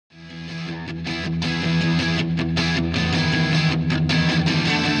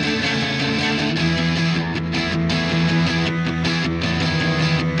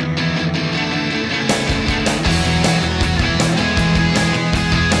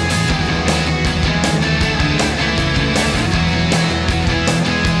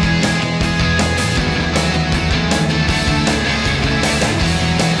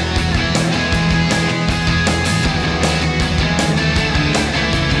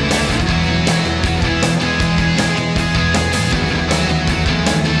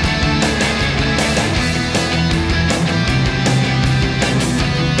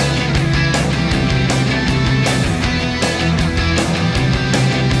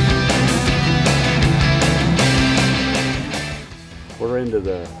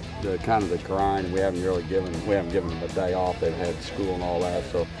the kind of the grind. We haven't given them a day off. They've had school and all that,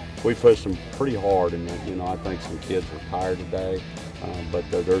 so we pushed them pretty hard. And I think some kids were tired today, but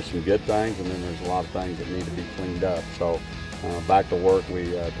there's some good things, and then there's a lot of things that need to be cleaned up. So back to work.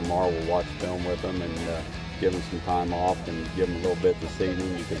 Tomorrow we'll watch film with them and give them some time off and give them a little bit this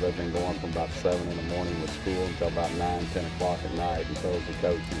evening, because they've been going from about 7 in the morning with school until about 9, 10 o'clock at night, and so is the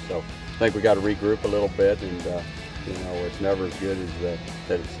coaches. So I think we got to regroup a little bit, and it's never as good as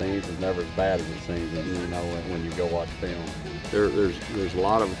that it seems. It's never as bad as it seems, when you go watch film. There's a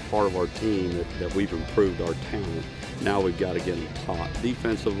lot of part of our team that we've improved our talent. Now we've got to get them taught.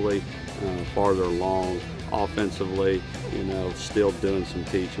 Defensively, farther along. Offensively, still doing some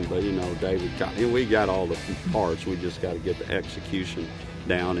teaching, but we got all the parts. We just got to get the execution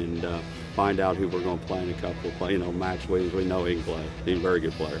down and find out who we're going to play in a couple of plays. Max Williams, we know he can play. He's a very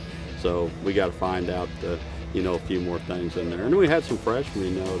good player. So we got to find out a few more things in there. And we had some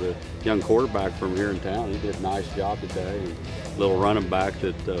freshmen. The young quarterback from here in town, he did a nice job today. And little running back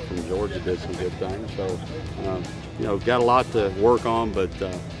that from Georgia did some good things. So got a lot to work on, but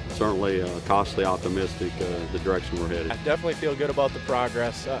certainly cautiously optimistic the direction we're headed. I definitely feel good about the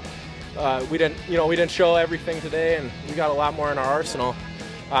progress. We didn't show everything today, and we got a lot more in our arsenal,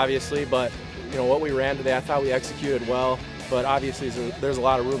 obviously. But what we ran today, I thought we executed well. But obviously, there's a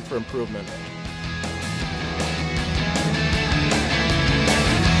lot of room for improvement.